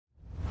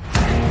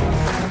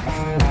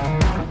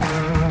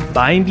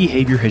Buying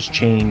behavior has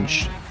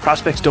changed.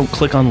 Prospects don't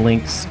click on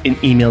links in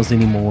emails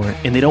anymore,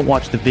 and they don't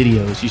watch the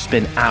videos you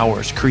spend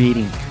hours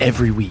creating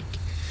every week.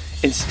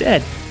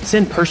 Instead,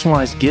 send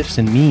personalized gifts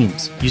and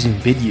memes using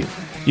Vidyou.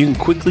 You can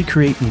quickly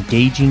create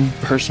engaging,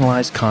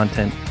 personalized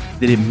content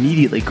that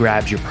immediately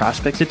grabs your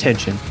prospect's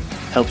attention,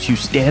 helps you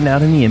stand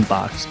out in the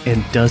inbox,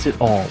 and does it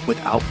all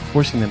without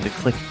forcing them to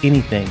click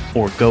anything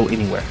or go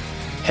anywhere.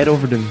 Head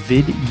over to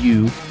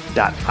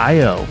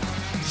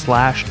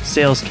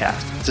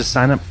vidyou.io/salescast to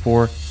sign up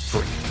for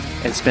free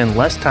and spend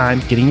less time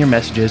getting your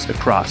messages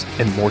across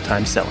and more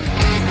time selling.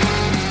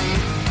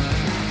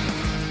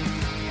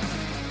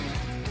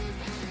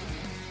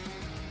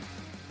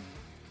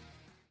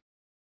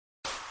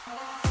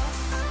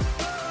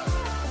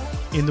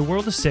 In the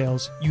world of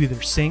sales, you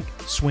either sink,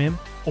 swim,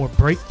 or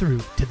break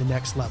through to the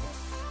next level.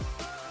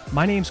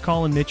 My name's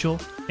Colin Mitchell,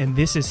 and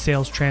this is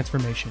Sales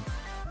Transformation,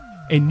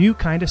 a new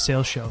kind of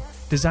sales show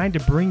designed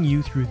to bring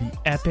you through the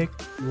epic,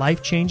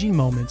 life-changing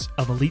moments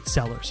of elite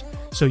sellers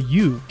so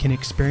you can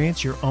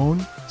experience your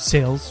own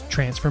sales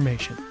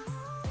transformation.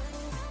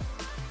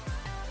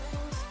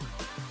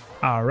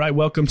 All right,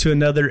 welcome to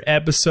another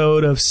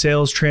episode of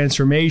Sales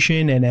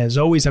Transformation. And as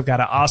always, I've got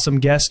an awesome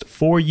guest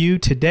for you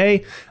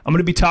today. I'm going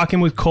to be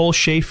talking with Cole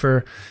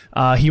Schaefer.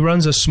 He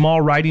runs a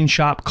small writing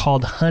shop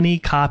called Honey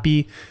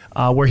Copy,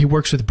 where he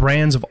works with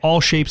brands of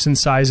all shapes and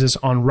sizes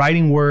on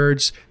writing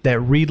words that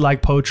read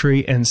like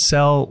poetry and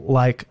sell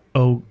like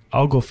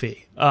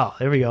Ogilvy. Oh,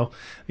 there we go.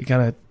 You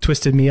kind of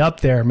twisted me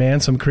up there, man.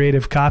 Some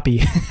creative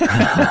copy.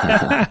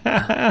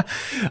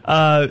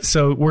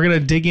 So we're going to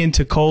dig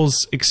into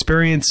Cole's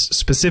experience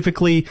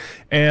specifically,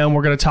 and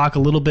we're going to talk a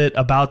little bit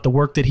about the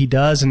work that he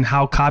does and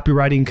how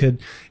copywriting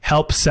could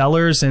help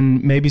sellers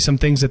and maybe some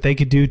things that they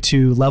could do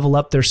to level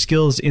up their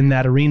skills in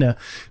that arena.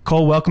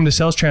 Cole, welcome to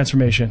Sales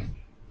Transformation.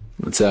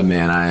 What's up,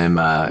 man? I am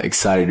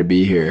excited to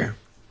be here.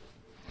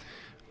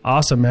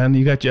 Awesome, man.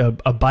 You got a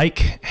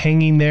bike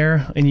hanging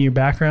there in your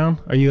background.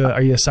 Are you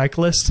a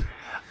cyclist?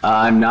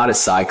 I'm not a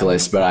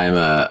cyclist, but I'm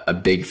a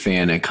big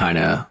fan of kind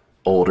of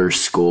older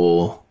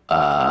school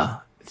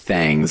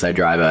things. I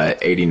drive a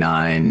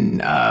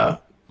 89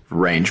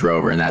 Range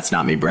Rover, and that's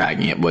not me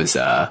bragging. It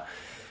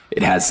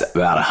has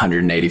about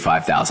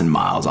 185,000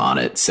 miles on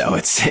it, so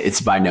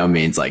it's by no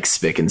means like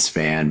spick and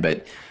span.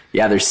 But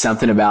yeah, there's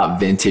something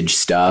about vintage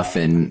stuff,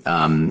 and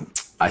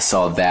I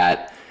saw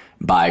that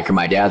bike, or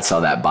my dad saw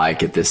that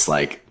bike at this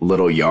like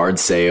little yard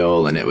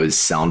sale, and it was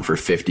selling for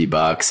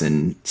 $50.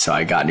 And so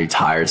I got new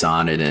tires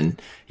on it,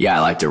 and yeah, I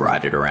like to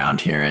ride it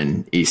around here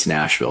in East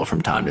Nashville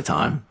from time to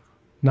time.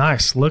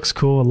 Nice. Looks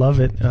cool. I love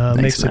it. Thanks,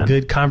 makes man. a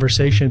good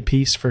conversation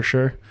piece for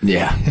sure.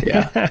 Yeah.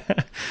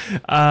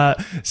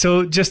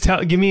 So just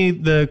give me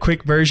the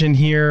quick version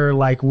here.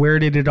 Like, where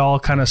did it all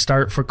kind of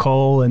start for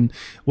Cole, and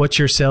what's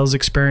your sales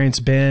experience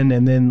been?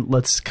 And then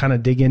let's kind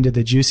of dig into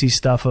the juicy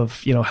stuff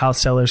of, how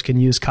sellers can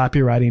use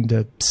copywriting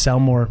to sell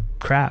more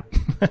crap.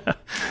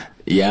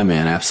 Yeah,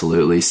 man,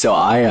 absolutely. So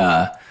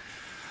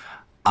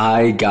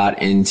I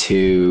got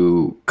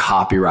into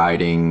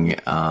copywriting.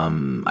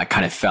 I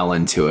kind of fell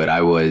into it.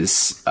 I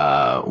was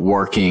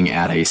working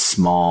at a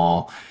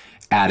small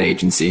ad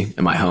agency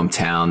in my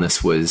hometown.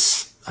 This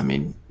was,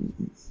 probably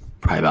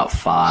about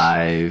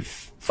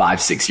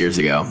 5-6 years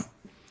ago.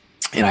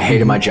 And I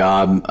hated my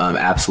job,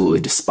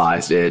 absolutely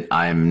despised it.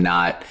 I'm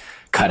not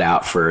cut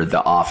out for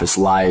the office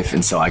life.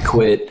 And so I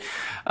quit,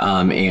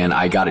 and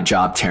I got a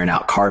job tearing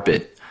out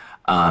carpet.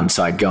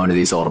 So I'd go into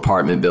these old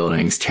apartment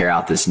buildings, tear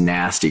out this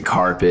nasty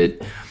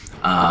carpet,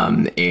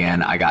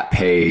 and I got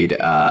paid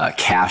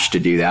cash to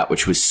do that,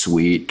 which was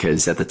sweet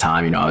because at the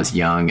time, I was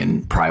young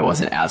and probably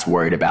wasn't as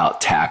worried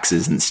about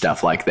taxes and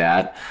stuff like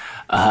that.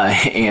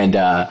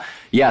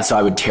 So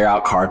I would tear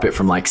out carpet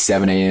from like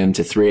 7 a.m.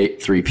 to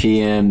 3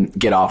 p.m.,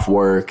 get off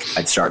work.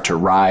 I'd start to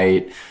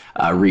write,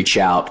 reach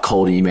out,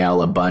 cold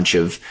email a bunch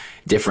of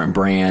different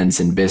brands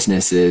and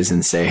businesses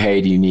and say, hey,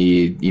 do you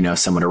need,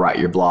 someone to write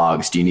your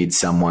blogs? Do you need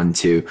someone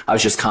I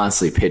was just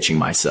constantly pitching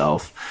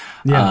myself.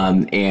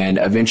 Yeah. And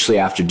eventually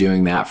after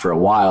doing that for a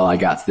while, I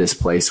got to this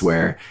place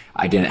where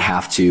I didn't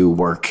have to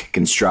work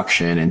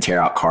construction and tear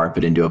out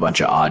carpet and do a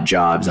bunch of odd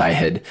jobs. I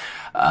had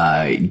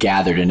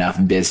gathered enough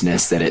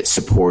business that it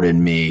supported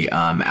me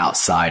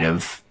outside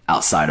of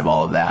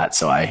all of that.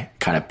 So I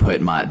kind of put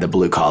the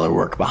blue collar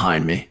work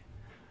behind me.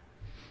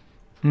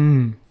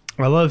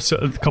 I love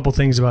a couple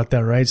things about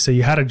that, right? So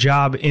you had a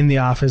job in the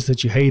office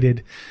that you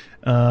hated,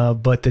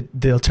 but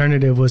the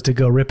alternative was to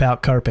go rip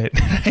out carpet.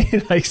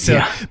 Right?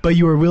 Yeah. But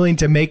you were willing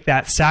to make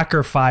that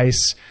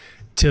sacrifice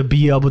to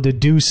be able to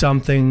do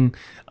something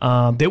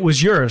that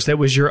was yours, that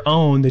was your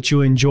own, that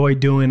you enjoyed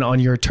doing on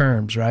your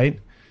terms, right?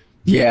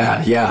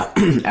 Yeah,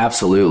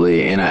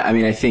 absolutely. And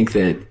I think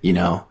that,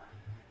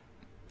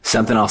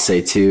 something I'll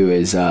say too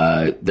is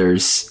there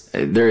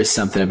is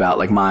something about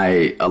like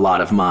a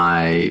lot of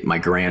my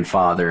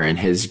grandfather and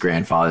his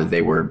grandfather,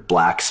 they were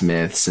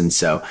blacksmiths, and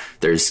so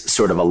there's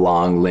sort of a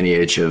long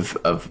lineage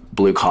of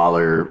blue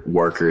collar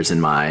workers in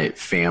my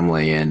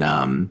family, and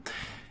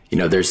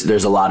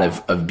there's a lot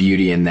of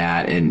beauty in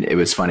that. And it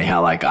was funny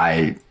how like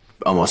I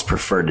almost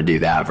prefer to do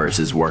that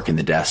versus working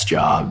the desk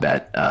job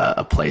at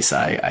a place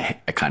I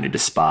kind of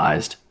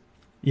despised.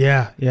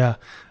 Yeah.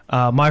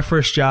 My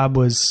first job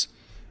was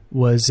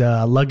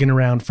lugging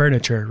around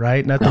furniture,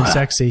 right? Nothing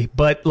sexy,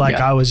 but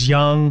I was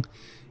young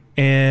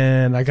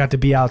and I got to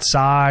be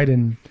outside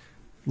and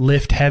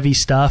lift heavy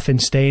stuff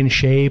and stay in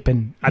shape,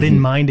 and I didn't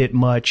mind it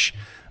much.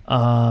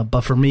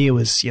 But for me, it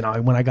was,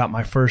 when I got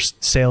my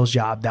first sales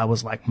job, that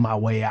was like my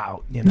way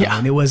out,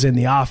 and it was in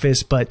the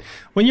office. But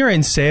when you're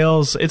in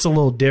sales, it's a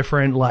little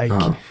different.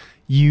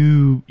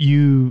 You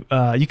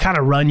kind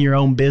of run your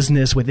own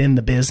business within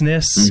the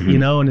business,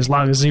 and as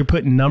long as you're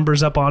putting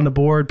numbers up on the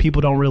board,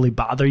 people don't really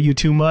bother you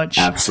too much.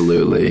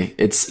 Absolutely.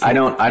 I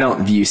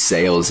don't view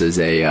sales as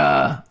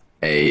a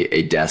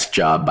desk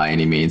job by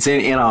any means.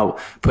 And I'll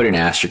put an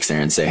asterisk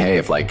there and say, hey,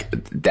 if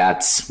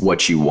that's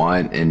what you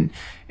want and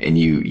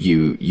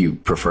you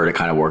prefer to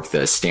kind of work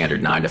the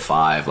standard 9 to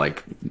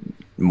 5,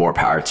 more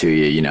power to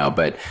you,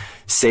 but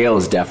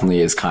sales definitely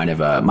is kind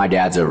of my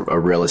dad's a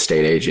real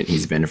estate agent.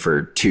 He's been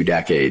for 2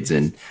 decades,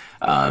 and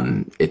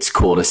it's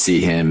cool to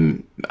see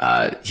him.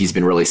 He's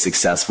been really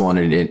successful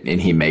and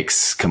he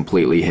makes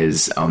completely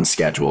his own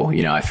schedule.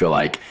 I feel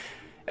like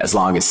as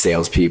long as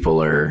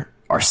salespeople are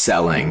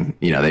selling,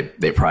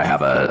 they probably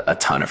have a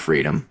ton of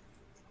freedom.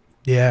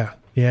 Yeah.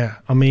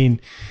 I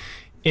mean,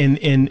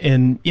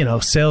 in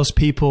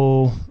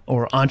salespeople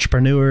or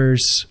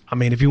entrepreneurs, I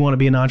mean, if you want to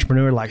be an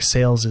entrepreneur,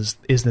 sales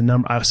is the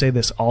number. I say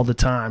this all the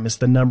time. It's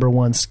the number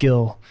one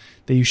skill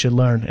that you should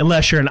learn,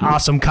 unless you're an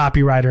awesome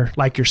copywriter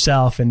like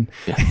yourself, and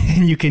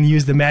you can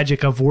use the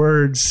magic of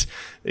words,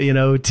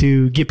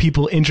 to get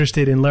people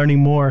interested in learning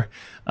more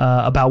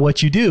about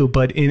what you do.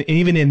 But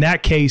even in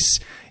that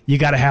case, you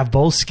got to have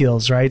both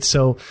skills, right?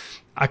 So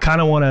I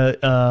kind of want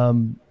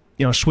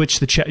to,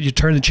 switch you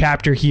turn the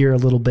chapter here a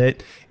little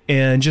bit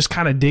and just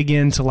kind of dig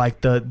into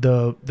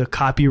the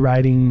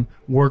copywriting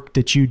work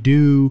that you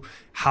do,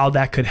 how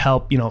that could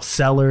help,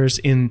 sellers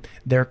in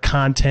their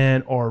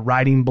content or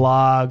writing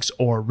blogs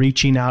or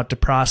reaching out to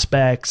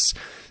prospects.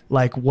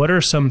 What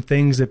are some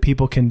things that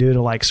people can do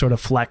to sort of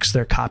flex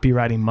their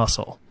copywriting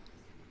muscle?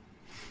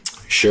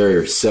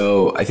 Sure.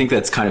 So I think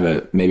that's kind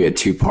of maybe a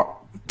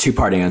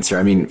two-part answer.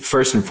 I mean,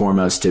 first and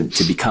foremost,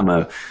 to become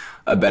a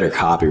better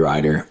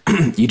copywriter,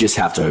 you just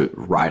have to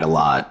write a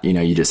lot.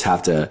 You just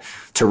have to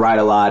write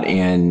a lot.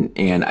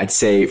 And I'd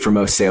say for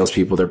most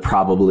salespeople, they're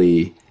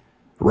probably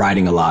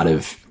writing a lot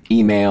of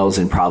emails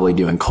and probably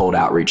doing cold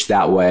outreach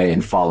that way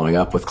and following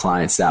up with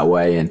clients that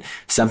way. And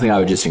something I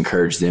would just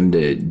encourage them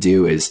to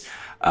do is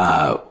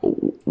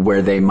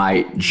where they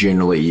might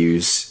generally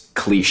use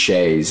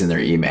cliches in their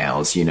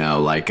emails,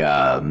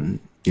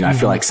 I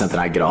feel like something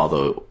I get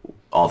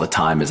all the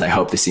time is, I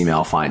hope this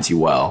email finds you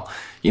well.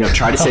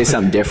 Try to say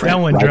something different.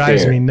 That one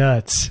drives me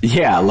nuts.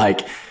 Yeah.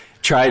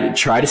 Try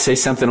to say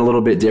something a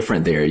little bit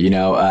different there.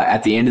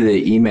 At the end of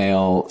the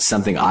email,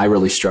 something I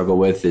really struggle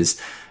with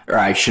is, or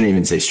I shouldn't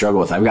even say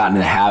struggle with, I've gotten in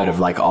the habit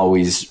of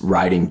always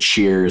writing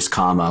cheers,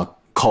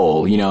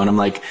 Cole, and I'm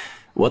like,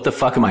 what the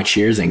fuck am I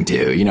cheersing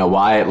to?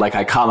 Why?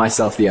 I caught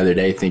myself the other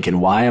day thinking,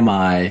 why am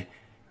I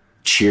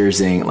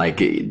cheersing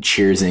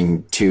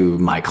to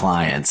my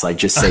clients?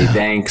 Just say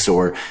thanks,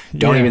 or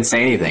don't even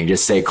say anything,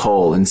 just say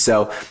Cole. And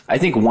so I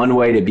think one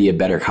way to be a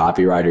better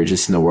copywriter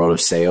just in the world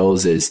of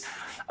sales is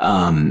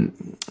kind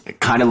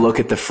of look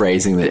at the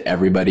phrasing that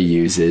everybody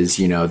uses,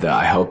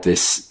 I hope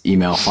this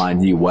email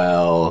finds you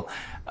well,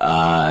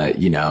 the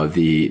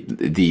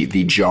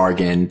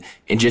jargon,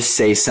 and just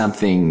say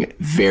something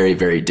very,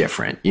 very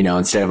different.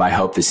 Instead of I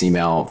hope this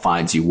email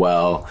finds you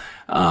well,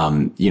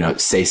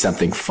 say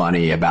something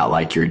funny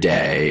about your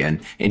day, and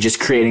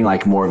just creating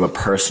more of a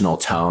personal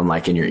tone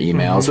in your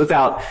emails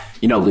without,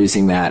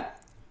 losing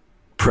that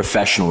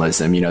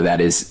professionalism,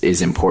 that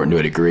is important to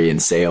a degree in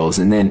sales.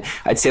 And then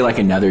I'd say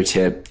another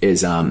tip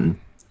is, read,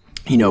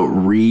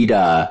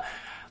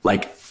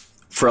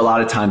 for a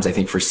lot of times, I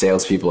think for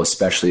salespeople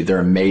especially, they're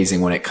amazing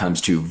when it comes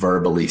to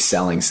verbally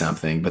selling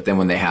something, but then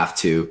when they have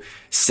to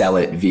sell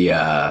it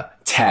via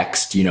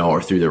text,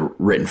 or through the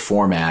written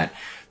format,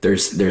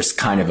 there's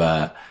kind of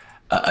a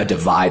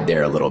divide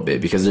there a little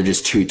bit, because they're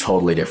just two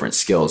totally different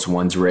skills.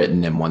 One's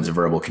written and one's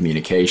verbal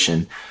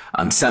communication.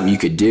 Something you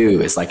could do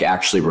is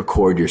actually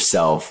record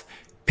yourself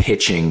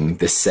pitching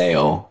the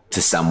sale to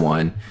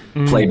someone,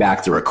 play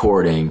back the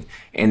recording,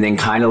 and then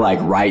kind of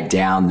write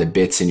down the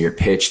bits in your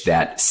pitch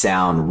that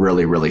sound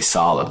really, really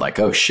solid.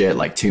 Oh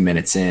shit, 2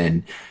 minutes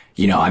in,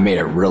 I made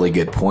a really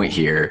good point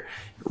here.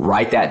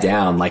 Write that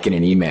down in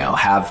an email.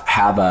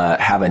 Have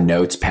a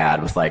notes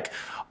pad with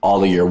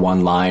all of your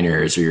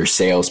one-liners or your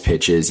sales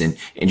pitches, and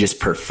just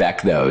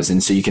perfect those.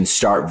 And so you can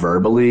start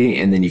verbally,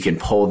 and then you can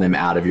pull them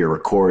out of your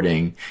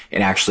recording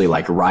and actually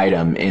write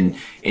them.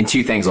 And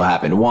two things will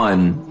happen.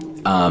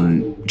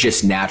 One,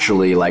 just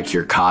naturally,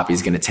 your copy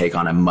is going to take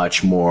on a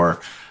much more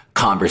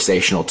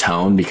conversational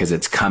tone because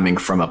it's coming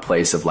from a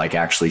place of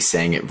actually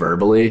saying it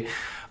verbally.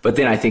 But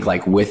then I think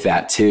with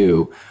that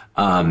too,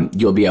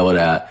 you'll be able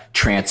to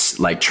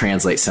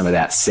translate some of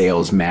that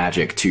sales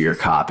magic to your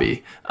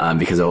copy,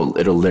 because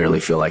it'll literally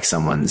feel like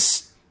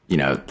someone's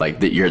like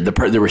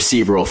that the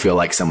receiver will feel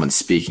like someone's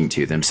speaking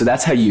to them. So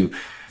that's how you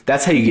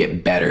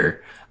get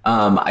better.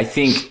 I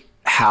think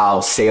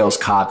how sales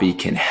copy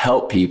can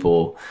help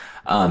people,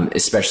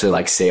 especially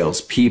like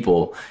sales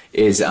people,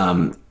 is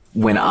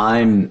when I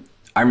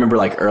remember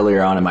like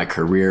earlier on in my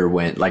career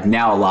when like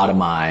now a lot of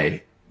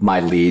my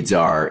leads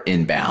are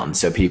inbound.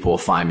 So people will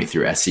find me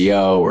through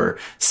SEO or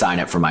sign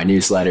up for my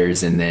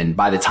newsletters. And then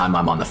by the time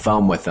I'm on the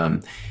phone with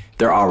them,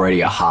 they're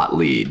already a hot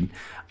lead.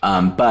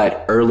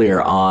 But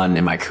earlier on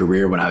in my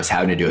career, when I was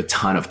having to do a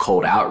ton of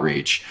cold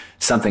outreach,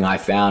 something I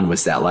found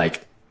was that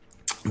like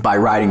by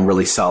writing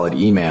really solid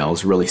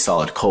emails, really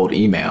solid cold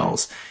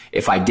emails,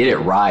 if I did it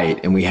right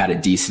and we had a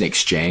decent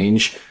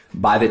exchange,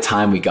 by the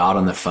time we got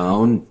on the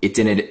phone, it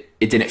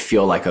didn't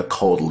feel like a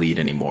cold lead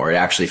anymore. It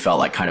actually felt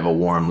like kind of a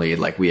warm lead,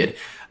 like we had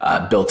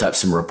built up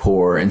some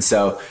rapport. And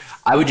so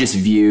I would just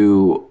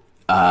view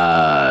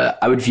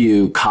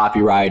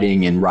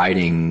copywriting and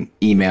writing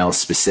emails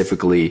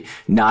specifically,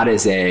 not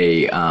as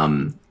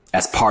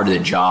as part of the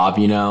job,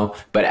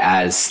 but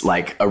as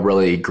like a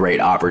really great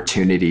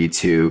opportunity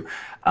to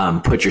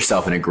put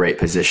yourself in a great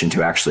position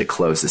to actually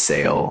close the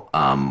sale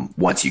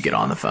once you get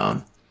on the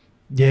phone.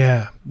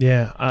 Yeah.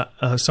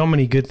 So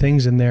many good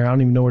things in there. I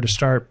don't even know where to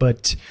start,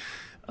 but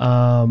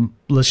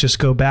let's just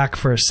go back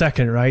for a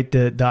second, right?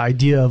 The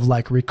idea of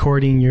like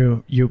recording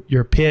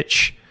your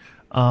pitch.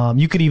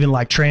 You could even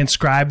like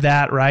transcribe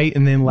that, right?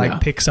 And then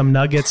like pick some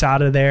nuggets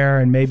out of there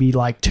and maybe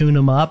like tune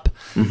them up.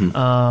 Mm-hmm.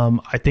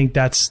 I think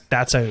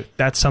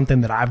that's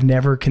something that I've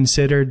never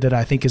considered that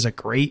I think is a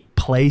great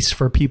place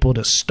for people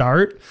to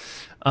start.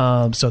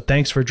 So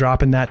thanks for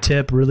dropping that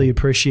tip. Really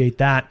appreciate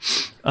that.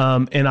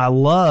 And I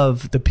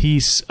love the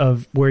piece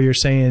of where you're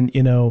saying,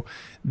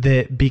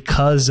 that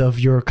because of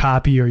your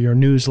copy or your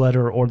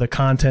newsletter or the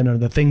content or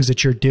the things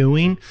that you're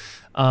doing,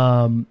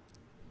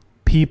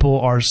 people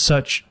are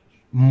such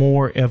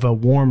more of a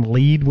warm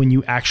lead when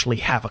you actually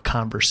have a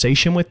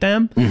conversation with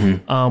them,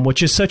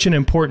 which is such an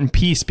important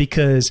piece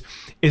because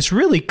it's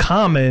really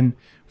common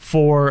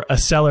for a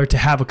seller to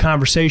have a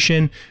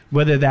conversation,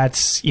 whether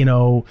that's,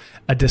 a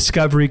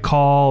discovery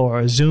call or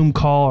a Zoom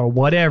call or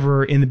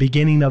whatever in the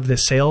beginning of the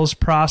sales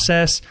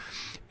process.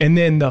 And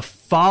then the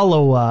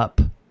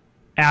follow-up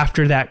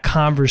after that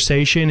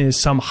conversation is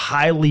some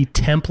highly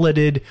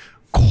templated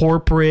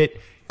corporate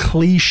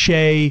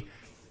cliche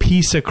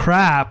piece of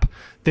crap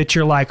that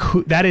you're like,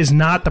 that is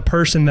not the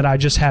person that I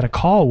just had a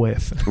call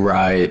with.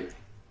 Right.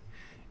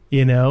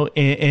 And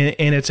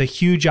it's a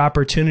huge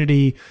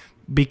opportunity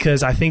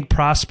because I think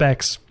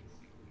prospects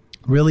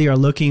really are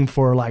looking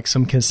for like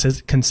some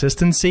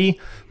consistency,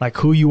 like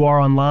who you are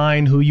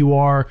online, who you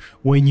are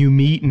when you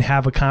meet and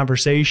have a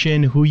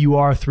conversation, who you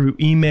are through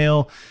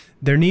email.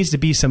 There needs to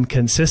be some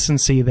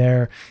consistency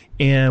there.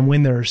 And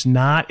when there's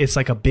not, it's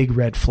like a big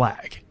red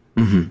flag.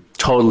 Mm-hmm.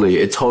 Totally.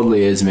 It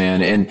totally is,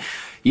 man. And,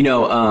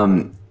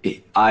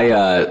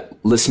 I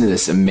listened to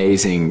this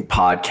amazing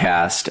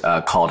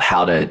podcast called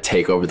How to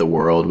Take Over the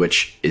World,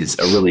 which is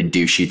a really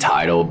douchey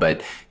title,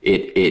 but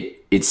it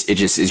just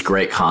is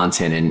great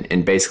content.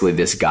 And basically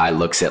this guy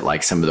looks at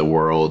like some of the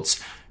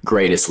world's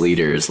greatest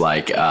leaders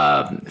like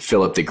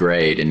Philip the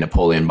Great and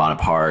Napoleon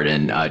Bonaparte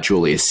and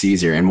Julius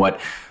Caesar. And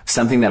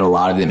something that a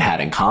lot of them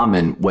had in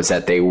common was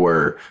that they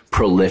were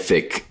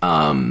prolific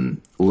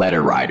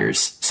letter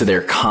writers. So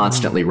they're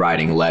constantly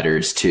writing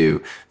letters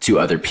to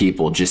other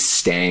people, just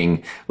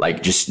staying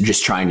like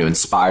just trying to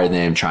inspire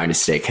them, trying to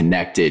stay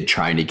connected,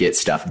 trying to get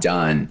stuff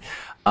done.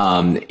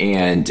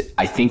 And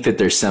I think that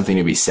there's something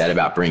to be said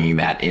about bringing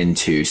that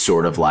into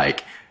sort of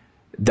like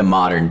the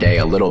modern day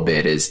a little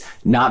bit, is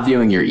not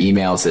viewing your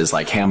emails as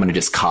like, hey, I'm going to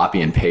just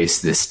copy and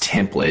paste this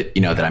template,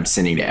 that I'm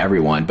sending to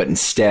everyone, but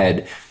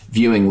instead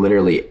viewing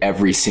literally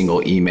every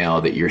single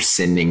email that you're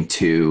sending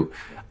to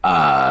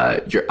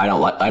I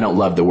don't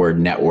love the word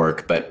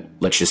network, but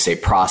let's just say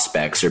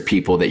prospects or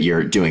people that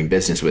you're doing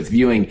business with,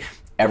 viewing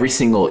every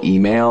single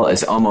email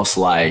as almost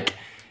like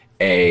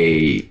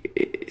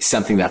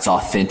something that's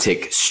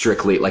authentic,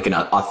 strictly like an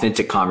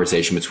authentic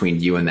conversation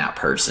between you and that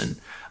person.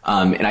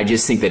 And I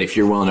just think that if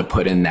you're willing to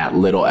put in that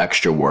little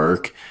extra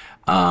work,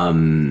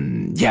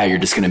 you're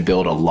just going to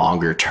build a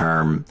longer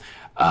term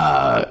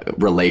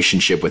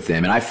relationship with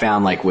them. And I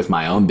found like with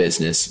my own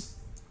business,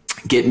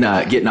 getting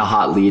a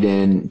hot lead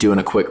in, doing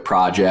a quick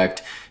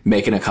project,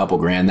 making a couple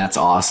grand, that's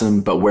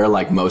awesome. But where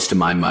like most of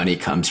my money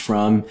comes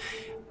from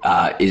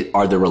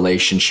are the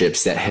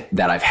relationships that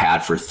I've had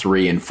for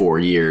 3 and 4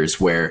 years,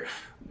 where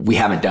we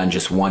haven't done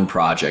just one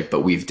project,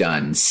 but we've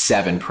done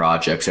 7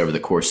 projects over the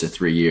course of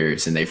 3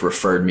 years, and they've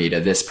referred me to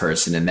this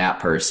person and that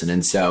person.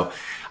 And so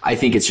I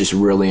think it's just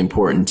really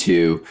important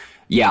to,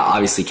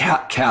 obviously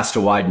cast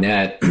a wide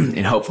net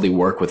and hopefully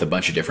work with a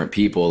bunch of different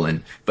people,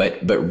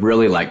 but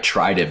really like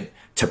try to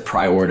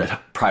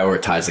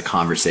prioritize the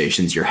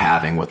conversations you're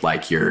having with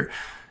like your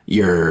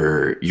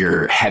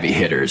heavy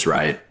hitters,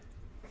 right?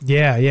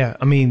 Yeah.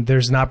 I mean,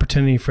 there's an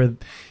opportunity for,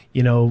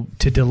 to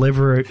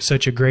deliver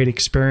such a great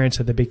experience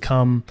that they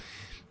become,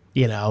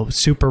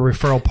 super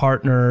referral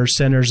partners,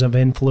 centers of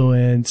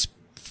influence,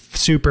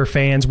 super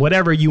fans,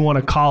 whatever you want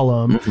to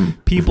call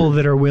them, people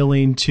that are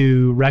willing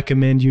to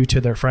recommend you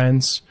to their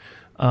friends.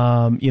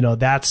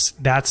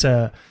 That's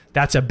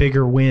a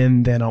bigger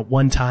win than a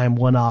one-time,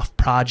 one-off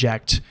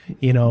project,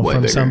 from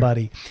bigger.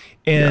 somebody.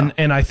 And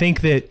I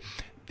think that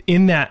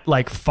in that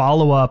like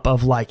follow-up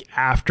of like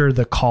after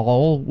the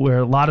call, where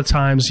a lot of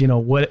times,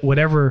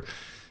 whatever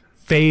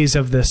phase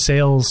of the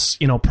sales,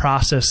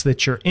 process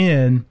that you're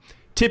in,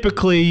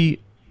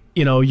 typically,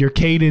 your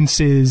cadence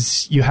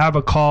is you have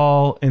a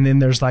call, and then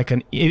there's like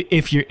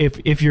if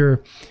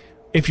you're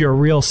a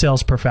real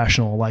sales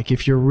professional, like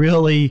if you're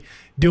really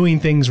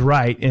doing things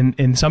right,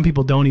 and some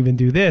people don't even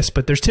do this,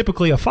 but there's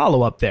typically a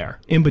follow-up there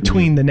in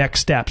between the next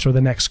steps or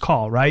the next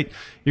call, right?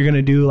 You're going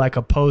to do like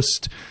a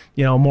post,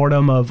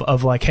 mortem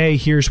of like, hey,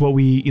 here's what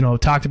we,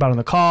 talked about on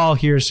the call.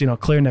 Here's,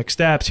 clear next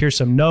steps. Here's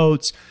some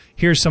notes.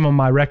 Here's some of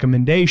my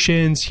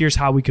recommendations. Here's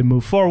how we can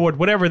move forward.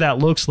 Whatever that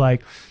looks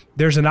like,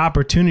 there's an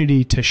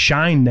opportunity to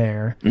shine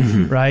there,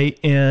 right?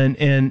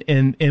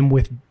 And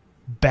with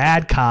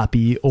bad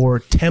copy or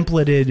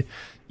templated,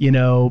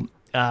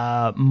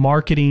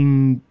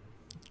 marketing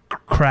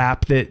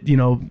crap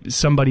that,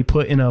 somebody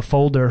put in a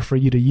folder for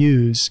you to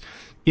use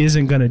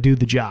isn't going to do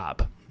the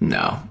job.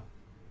 No,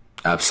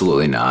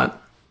 absolutely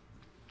not.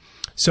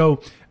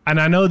 So,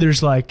 and I know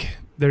there's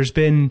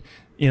been,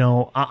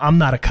 I'm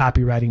not a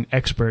copywriting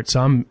expert,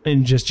 so I'm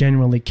just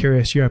genuinely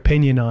curious your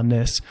opinion on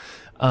this.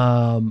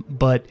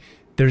 But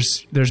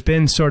there's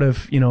been sort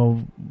of,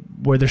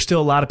 where there's still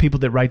a lot of people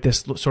that write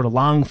this sort of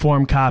long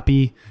form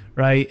copy,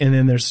 right? And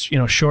then there's,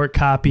 short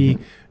copy.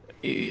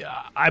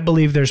 I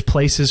believe there's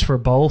places for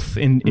both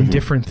in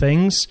different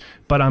things,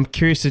 but I'm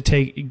curious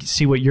to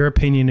see what your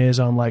opinion is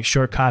on like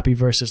short copy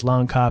versus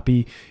long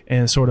copy,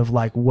 and sort of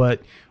like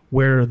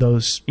where are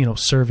those,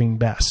 serving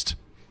best?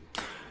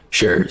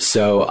 Sure.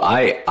 So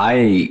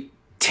I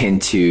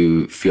tend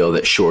to feel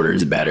that shorter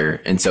is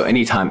better. And so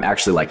anytime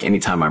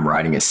I'm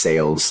writing a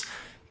sales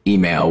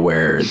email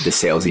where the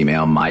sales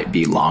email might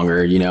be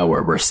longer,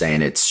 where we're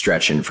saying it's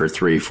stretching for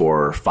 300,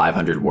 400,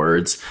 500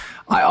 words,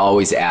 I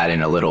always add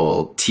in a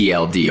little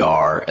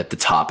TLDR at the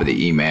top of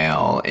the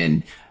email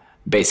and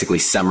basically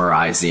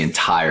summarize the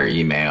entire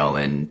email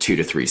in 2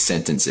 to 3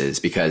 sentences,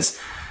 because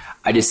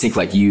I just think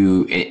like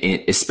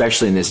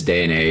especially in this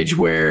day and age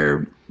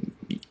where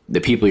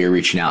the people you're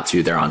reaching out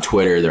to, they're on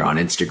Twitter, they're on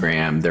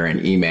Instagram, they're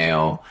in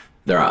email,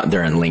 they're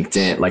in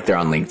LinkedIn, like they're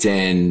on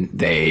LinkedIn,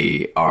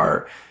 they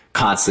are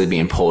constantly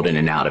being pulled in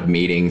and out of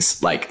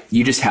meetings. Like,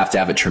 you just have to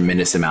have a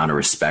tremendous amount of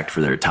respect for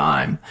their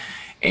time.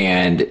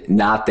 And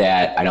not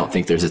that I don't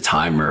think there's a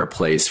time or a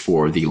place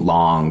for the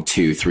long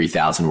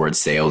 2,000-3,000 word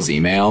sales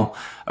email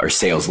or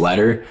sales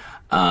letter.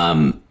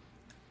 But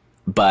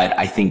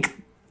I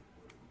think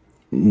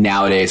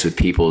nowadays, with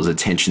people's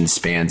attention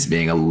spans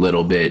being a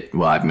little bit,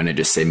 well, I'm going to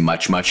just say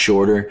much, much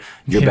shorter,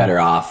 you're better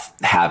off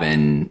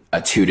having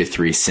a 2 to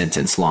 3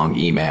 sentence long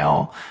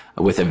email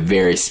with a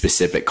very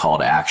specific call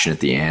to action at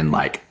the end,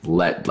 like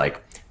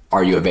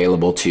are you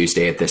available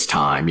Tuesday at this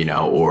time,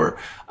 or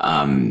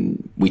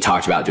we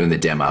talked about doing the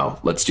demo.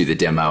 Let's do the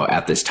demo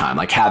at this time.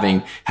 Like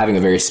having a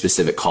very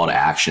specific call to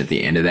action at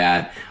the end of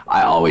that,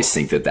 I always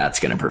think that that's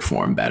going to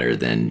perform better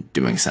than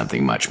doing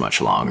something much,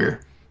 much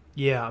longer.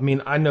 Yeah, I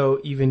mean, I know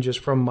even just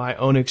from my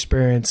own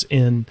experience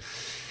in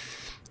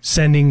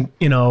sending,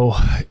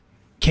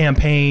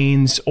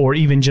 campaigns, or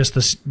even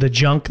just the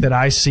junk that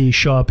I see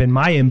show up in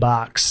my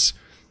inbox,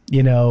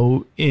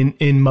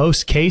 in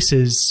most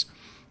cases,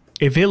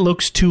 if it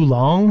looks too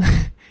long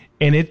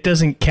and it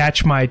doesn't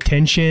catch my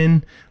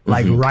attention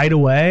like right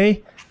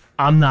away,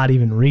 I'm not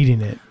even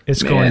reading it.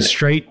 It's going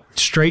straight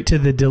to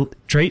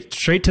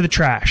the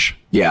trash.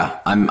 Yeah,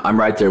 I'm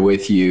right there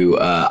with you.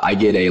 I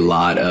get a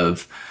lot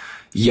of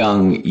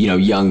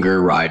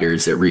younger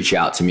writers that reach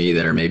out to me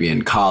that are maybe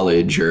in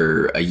college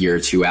or a year or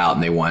two out,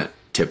 and they want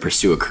to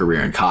pursue a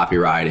career in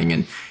copywriting,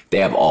 and they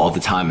have all the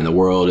time in the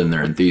world and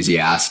they're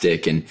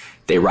enthusiastic, and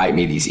they write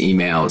me these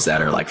emails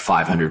that are like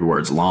 500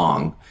 words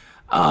long,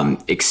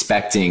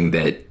 expecting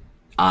that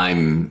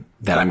I'm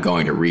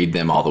going to read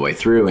them all the way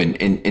through.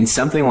 And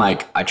something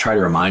like I try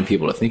to remind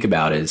people to think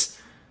about is,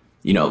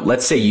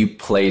 let's say you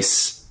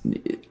place,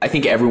 I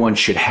think everyone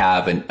should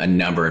have a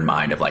number in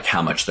mind of like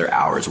how much their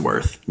hour is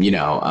worth.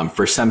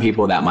 For some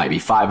people that might be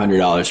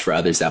 $500, for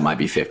others that might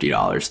be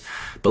 $50.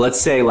 But let's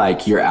say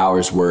like your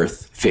hour's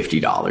worth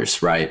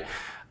 $50, right?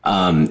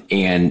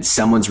 And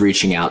someone's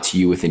reaching out to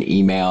you with an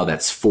email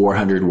that's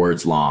 400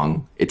 words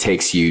long. It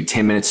takes you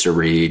 10 minutes to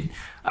read,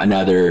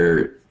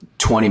 another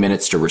 20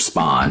 minutes to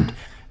respond.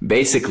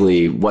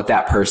 Basically, what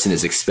that person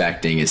is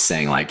expecting is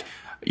saying like,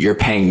 you're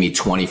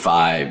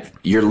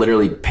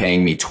literally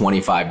paying me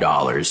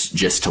 $25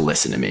 just to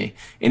listen to me.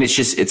 And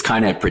it's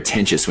kind of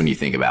pretentious when you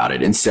think about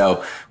it. And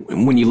so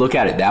when you look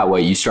at it that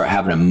way, you start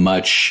having a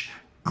much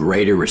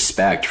greater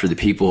respect for the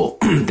people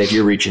that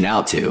you're reaching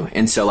out to.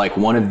 And so like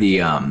one of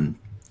the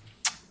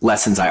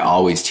lessons I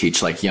always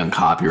teach like young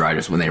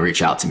copywriters when they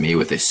reach out to me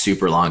with a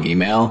super long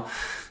email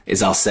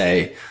is I'll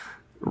say,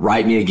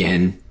 write me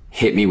again,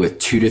 hit me with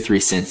 2 to 3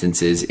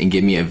 sentences and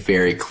give me a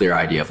very clear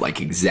idea of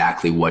like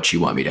exactly what you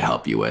want me to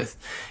help you with.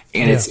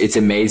 And it's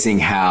amazing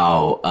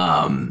how,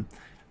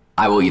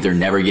 I will either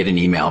never get an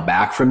email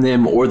back from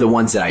them, or the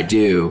ones that I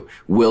do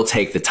will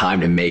take the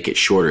time to make it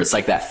shorter. It's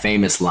like that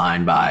famous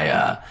line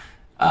by,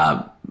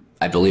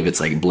 I believe it's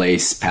like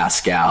Blaise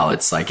Pascal.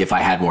 It's like, if I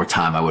had more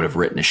time, I would have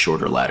written a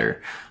shorter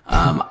letter.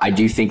 I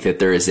do think that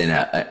there is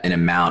an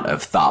amount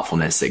of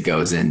thoughtfulness that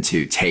goes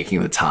into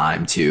taking the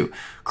time to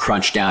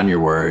crunch down your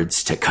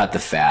words, to cut the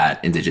fat,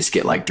 and to just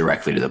get like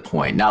directly to the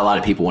point. Not a lot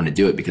of people want to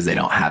do it because they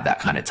don't have that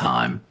kind of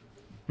time.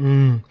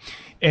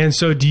 And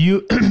so do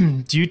you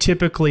do you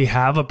typically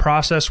have a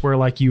process where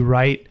like you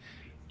write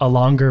a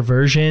longer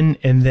version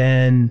and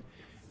then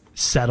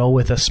settle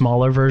with a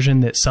smaller version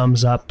that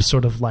sums up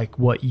sort of like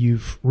what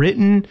you've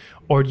written,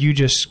 or do you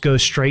just go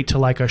straight to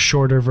like a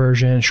shorter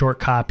version, short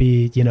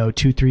copy,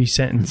 2-3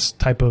 sentence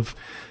type of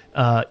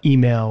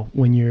email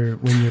when you're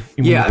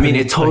I mean,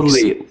 it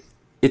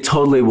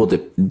totally will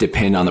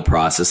depend on the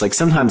process. Like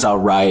sometimes I'll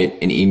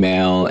write an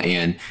email,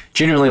 and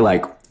generally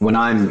like when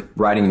I'm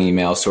writing an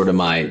email, sort of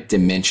my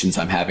dimensions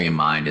I'm having in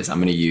mind is I'm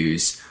going to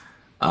use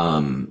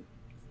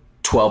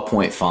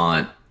 12-point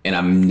font, and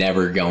I'm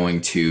never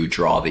going to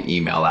draw the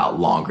email out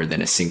longer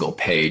than a single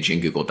page in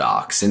Google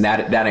Docs. And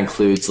that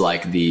includes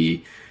like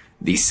the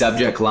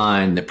subject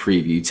line, the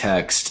preview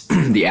text,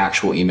 the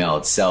actual email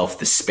itself,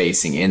 the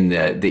spacing in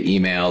the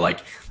email.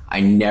 Like I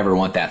never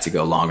want that to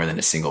go longer than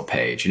a single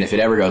page. And if it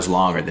ever goes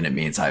longer, then it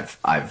means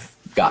I've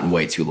gotten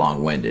way too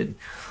long-winded.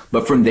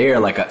 But from there,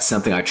 like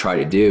something I try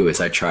to do is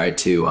I try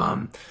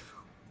to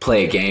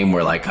play a game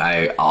where like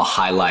I'll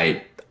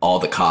highlight all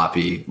the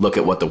copy, look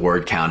at what the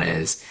word count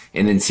is,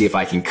 and then see if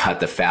I can cut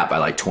the fat by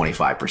like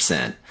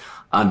 25%.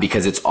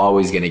 Because it's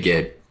always going to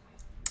get,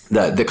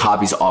 the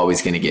copy's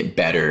always going to get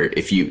better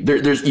if you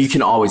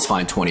can always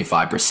find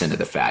 25% of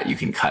the fat you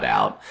can cut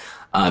out.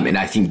 And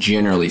I think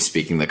generally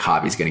speaking, the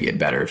copy's going to get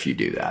better if you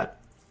do that.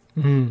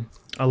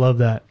 I love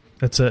that.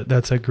 That's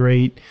a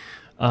great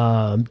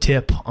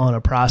tip on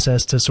a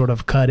process to sort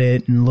of cut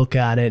it and look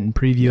at it and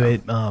preview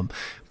it.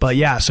 But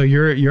yeah, so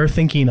you're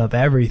thinking of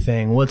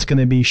everything. What's going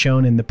to be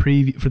shown in the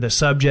preview for the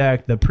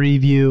subject, the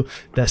preview,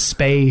 the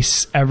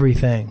space,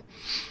 everything.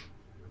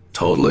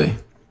 Totally.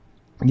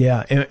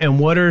 Yeah. And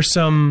what are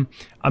some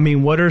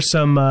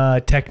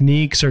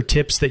techniques or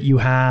tips that you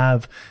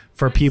have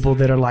for people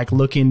that are like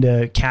looking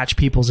to catch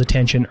people's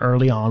attention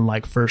early on,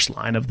 like first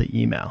line of the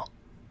email?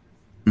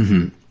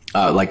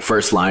 Like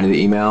first line of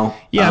the email?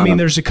 Yeah, I mean,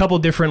 there's a couple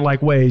different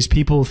like ways.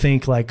 People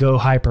think like go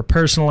hyper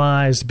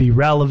personalized, be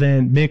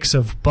relevant, mix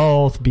of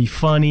both, be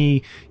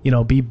funny,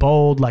 be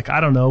bold. Like, I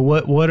don't know,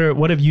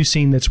 what have you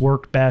seen that's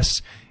worked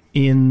best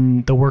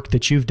in the work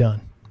that you've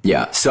done?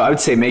 Yeah, so I would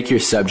say make your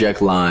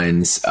subject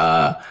lines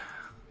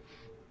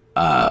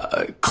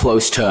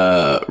close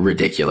to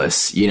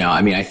ridiculous.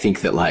 I mean, I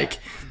think that like,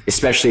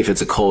 especially if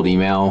it's a cold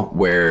email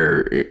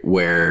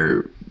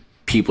where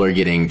people are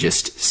getting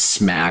just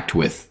smacked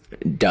with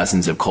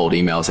dozens of cold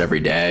emails every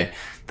day,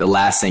 the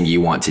last thing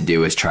you want to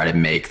do is try to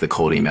make the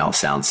cold email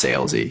sound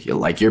salesy.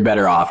 You're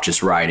better off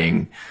just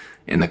writing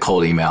in the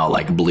cold email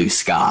like blue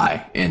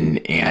sky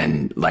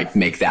and like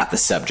make that the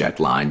subject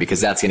line, because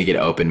that's going to get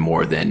open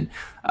more than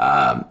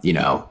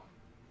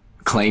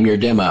claim your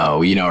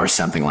demo, or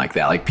something like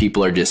that. Like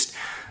people are just,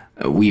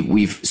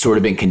 we've sort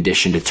of been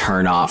conditioned to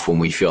turn off when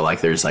we feel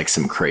like there's like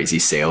some crazy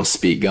sales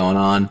speak going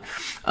on.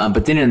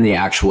 But then in the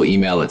actual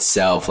email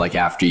itself, like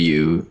after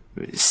you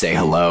say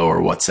hello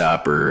or what's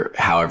up or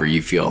however you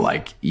feel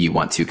like you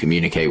want to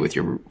communicate with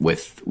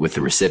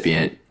the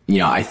recipient,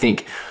 I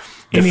think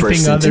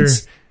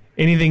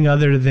anything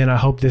other than I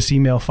hope this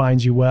email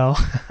finds you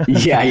well.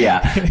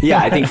 Yeah.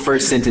 I think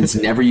first sentence,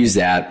 never use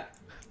that.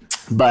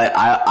 But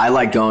I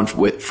like going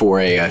for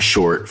a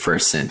short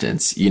first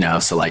sentence,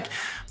 so like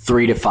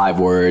 3 to 5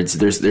 words.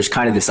 There's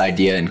kind of this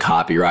idea in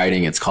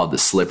copywriting. It's called the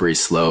slippery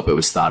slope. It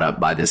was thought up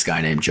by this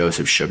guy named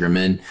Joseph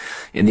Sugarman.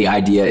 And the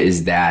idea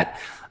is that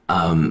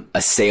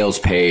a sales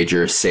page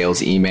or a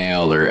sales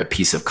email or a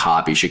piece of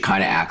copy should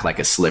kind of act like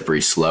a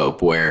slippery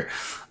slope where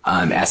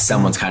as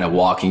someone's kind of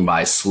walking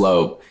by a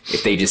slope,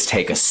 if they just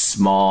take a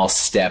small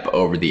step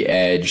over the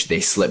edge,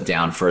 they slip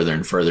down further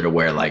and further to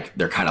where like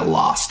they're kind of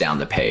lost down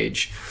the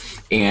page.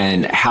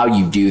 And how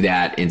you do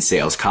that in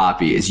sales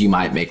copy is you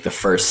might make the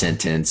first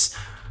sentence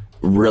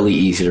really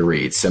easy to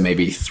read. So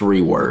maybe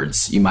 3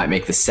 words. You might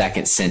make the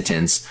second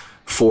sentence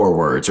 4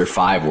 words or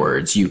 5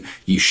 words. You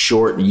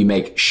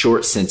make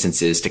short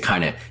sentences to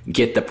kind of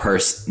get the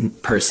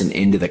person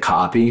into the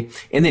copy.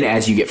 And then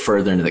as you get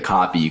further into the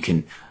copy, you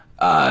can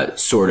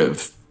sort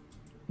of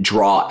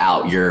draw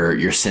out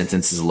your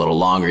sentences a little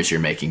longer as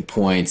you're making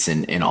points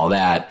and all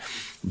that.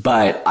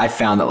 But I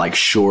found that like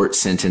short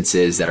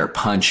sentences that are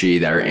punchy,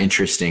 that are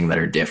interesting, that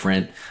are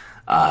different,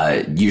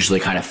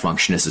 usually kind of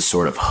function as a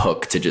sort of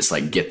hook to just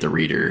like get the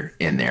reader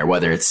in there,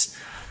 whether it's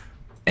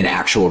an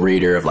actual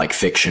reader of like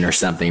fiction or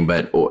something,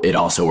 but it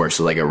also works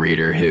with like a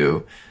reader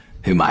who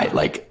might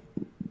like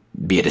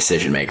be a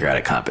decision maker at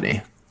a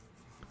company.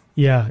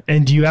 Yeah.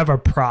 And do you have a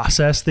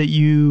process that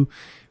you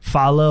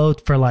follow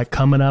for like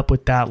coming up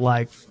with that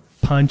like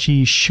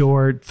punchy,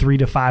 short 3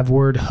 to 5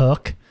 word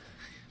hook?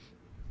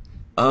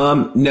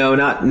 No,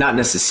 not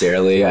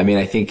necessarily. I mean,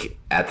 I think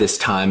at this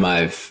time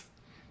I've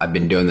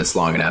been doing this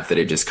long enough that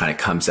it just kind of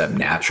comes up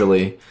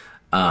naturally.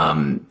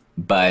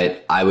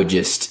 But I would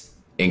just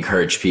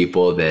encourage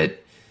people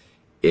that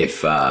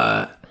if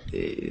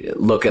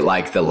look at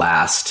like the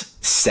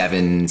last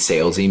 7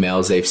 sales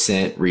emails they've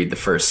sent, read the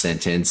first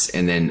sentence,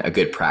 and then a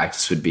good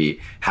practice would be,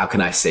 how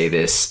can I say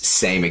this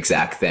same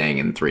exact thing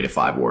in 3 to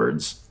 5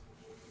 words?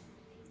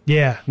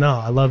 Yeah, no,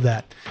 I love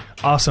that.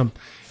 Awesome.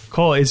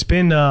 Cole, it's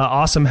been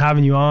awesome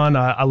having you on.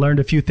 I learned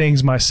a few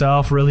things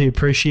myself, really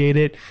appreciate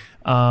it.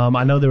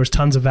 I know there was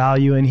tons of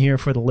value in here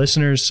for the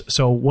listeners.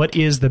 So what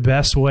is the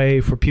best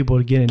way for people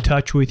to get in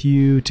touch with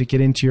you, to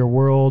get into your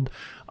world,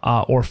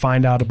 or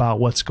find out about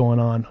what's going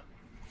on?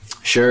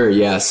 Sure.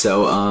 Yeah.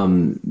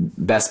 So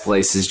best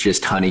place is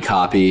just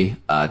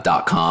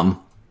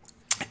honeycopy.com.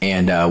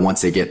 And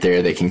once they get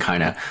there, they can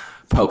kind of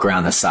poke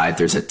around the site.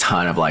 There's a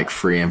ton of like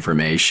free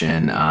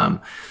information.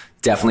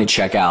 Definitely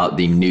check out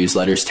the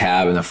newsletters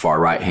tab in the far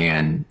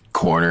right-hand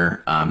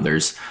corner.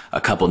 There's a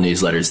couple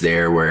newsletters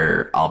there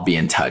where I'll be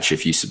in touch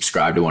if you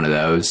subscribe to one of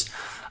those.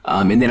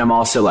 And then I'm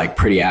also like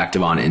pretty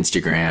active on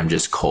Instagram,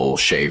 just Cole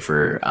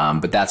Schaefer.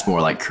 But that's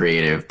more like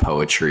creative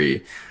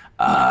poetry,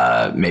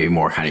 maybe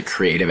more kind of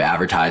creative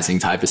advertising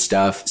type of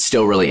stuff.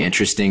 Still really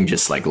interesting,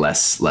 just like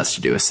less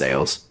to do with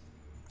sales.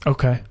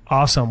 Okay,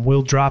 awesome.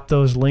 We'll drop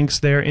those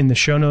links there in the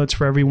show notes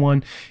for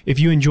everyone. If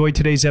you enjoyed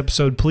today's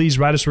episode, please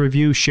write us a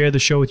review, share the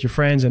show with your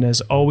friends, and as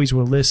always,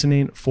 we're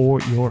listening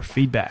for your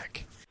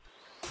feedback.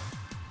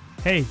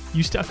 Hey,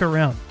 you stuck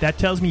around. That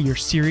tells me you're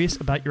serious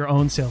about your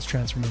own sales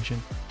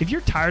transformation. If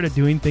you're tired of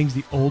doing things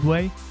the old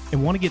way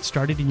and want to get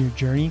started in your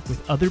journey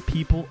with other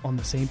people on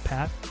the same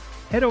path,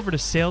 head over to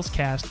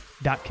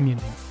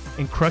salescast.community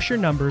and crush your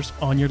numbers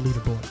on your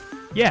leaderboard.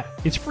 Yeah,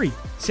 it's free,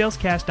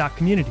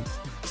 salescast.community.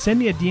 Send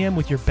me a DM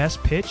with your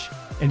best pitch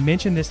and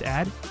mention this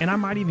ad, and I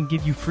might even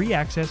give you free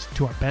access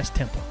to our best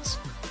templates.